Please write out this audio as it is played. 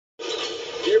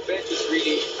bench is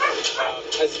really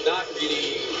has not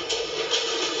really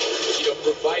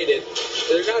provided.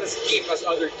 They're not as deep as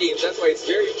other teams. That's why it's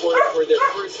very important for their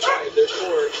first drive, their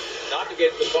core, not to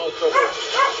get into foul trouble.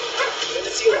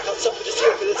 Venezuela comes up with the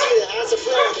steal. Venezuela has a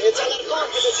friend. It's a lot of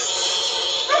confidence.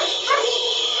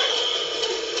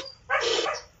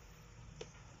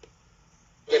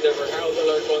 Look at them for Harold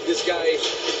alert on this guy.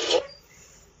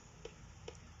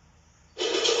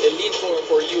 Elite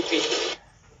for UP.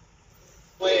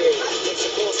 Wait, takes a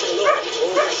closer look.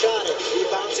 Overshot it.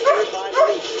 Rebound secured by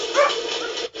Malik.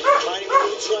 Finding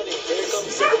Malik running. Here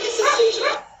comes the rookie sensation.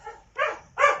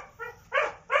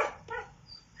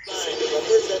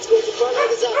 Let's go to front line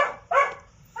is up.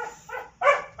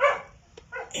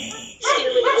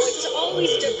 Skinner with the boys is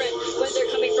always different when they're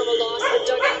coming from a loss. The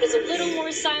dugout is a little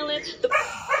more silent.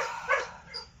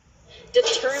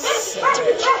 Determined to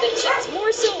retrieve the checks.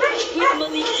 More so with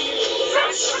Malik dealing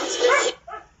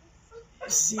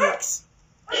Six.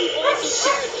 He also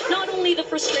shared not only the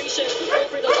frustration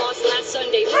over the loss last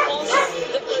Sunday, but also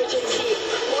the urgency.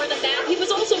 More than that, he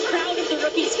was also proud of the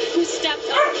rookies who stepped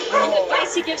up. And the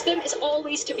advice he gives them is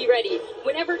always to be ready.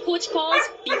 Whenever coach calls,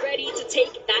 be ready to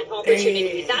take that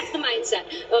opportunity. That's the mindset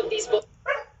of these books.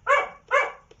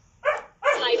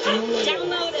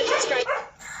 Download and subscribe.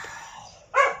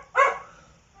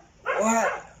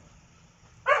 What?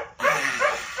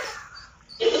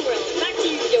 In the world. Back to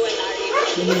you, Joe and Larry.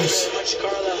 Thank you very much,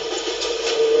 Carla.